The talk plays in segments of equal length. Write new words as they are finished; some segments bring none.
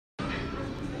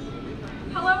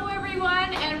Hello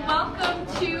everyone, and welcome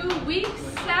to week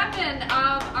 7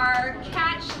 of our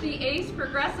Catch the Ace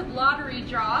Progressive Lottery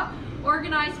Draw,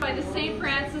 organized by the St.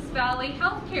 Francis Valley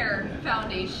Healthcare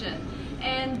Foundation.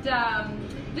 And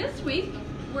this week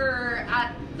we're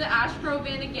at the Ashgrove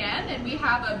Inn again, and we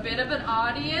have a bit of an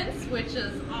audience, which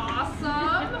is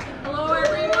awesome. Hello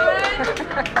everyone.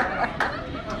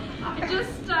 I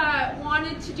just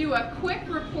wanted to do a quick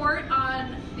report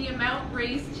on the amount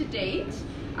raised to date.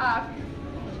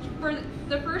 For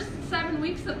the first 7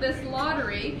 weeks of this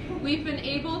lottery, we've been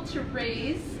able to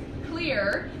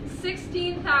clear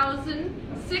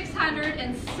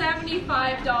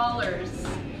 $16,675.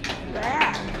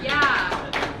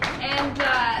 Yeah, and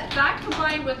that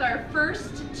combined with our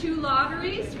first 2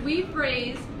 lotteries, we've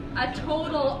raised a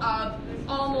total of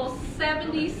almost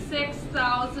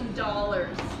 $76,000.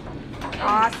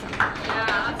 Awesome.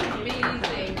 Yeah, that's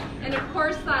amazing. And of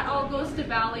course that all goes to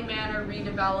Valley Manor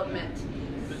redevelopment.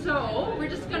 So we're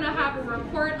just going to have a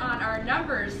report on our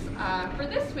numbers for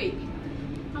this week.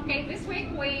 Okay, this week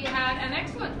we had an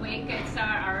excellent week. It's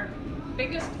our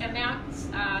biggest amount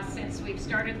since we've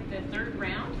started the 3rd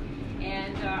round.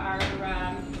 And our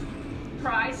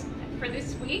prize for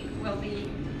this week will be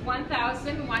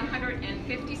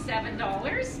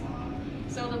 $1,157.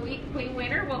 So the week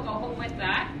winner will go home with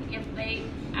that. If they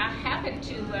happen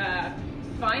to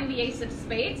find the ace of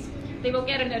spades, they will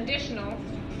get an additional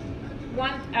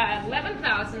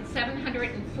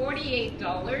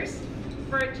 $11,748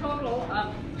 for a total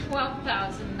of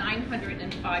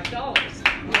 $12,905.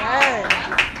 Yes.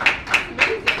 That's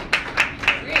amazing.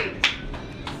 Great.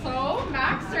 So,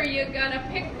 Max, are you gonna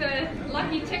pick the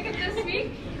lucky ticket this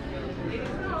week?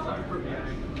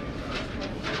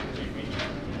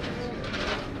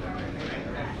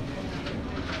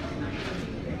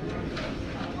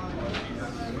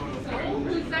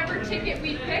 Whoever ticket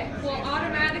we pick will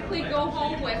automatically go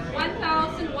home with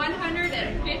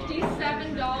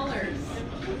 $1,157.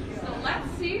 So let's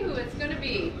see who it's going to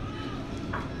be.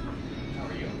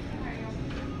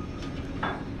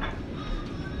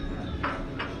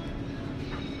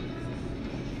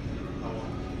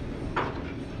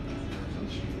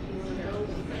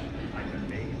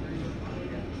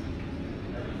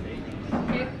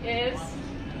 It is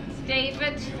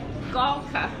David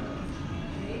Galka.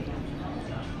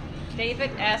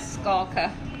 David S.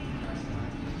 Galka.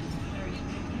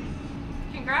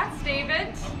 Congrats,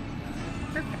 David.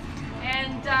 Perfect.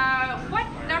 And what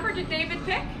number did David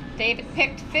pick? David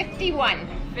picked 51.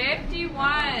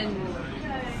 51.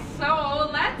 So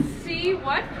let's see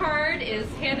what card is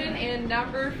hidden in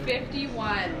number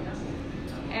 51.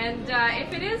 And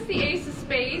if it is the ace of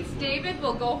spades, David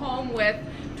will go home with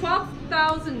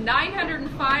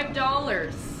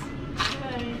 $12,905.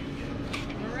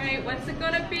 Right, what's it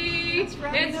gonna be? It's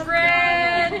red.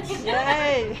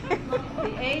 Yay!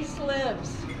 The ace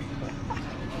lives.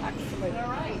 Excellent. All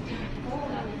right.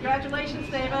 Congratulations,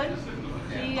 David.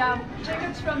 The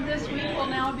tickets from this week will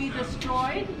now be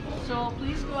destroyed, so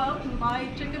please go out and buy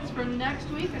tickets for next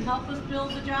week and help us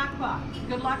build the jackpot.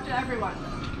 Good luck to everyone.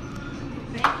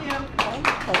 Thank you. Okay,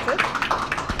 that's it.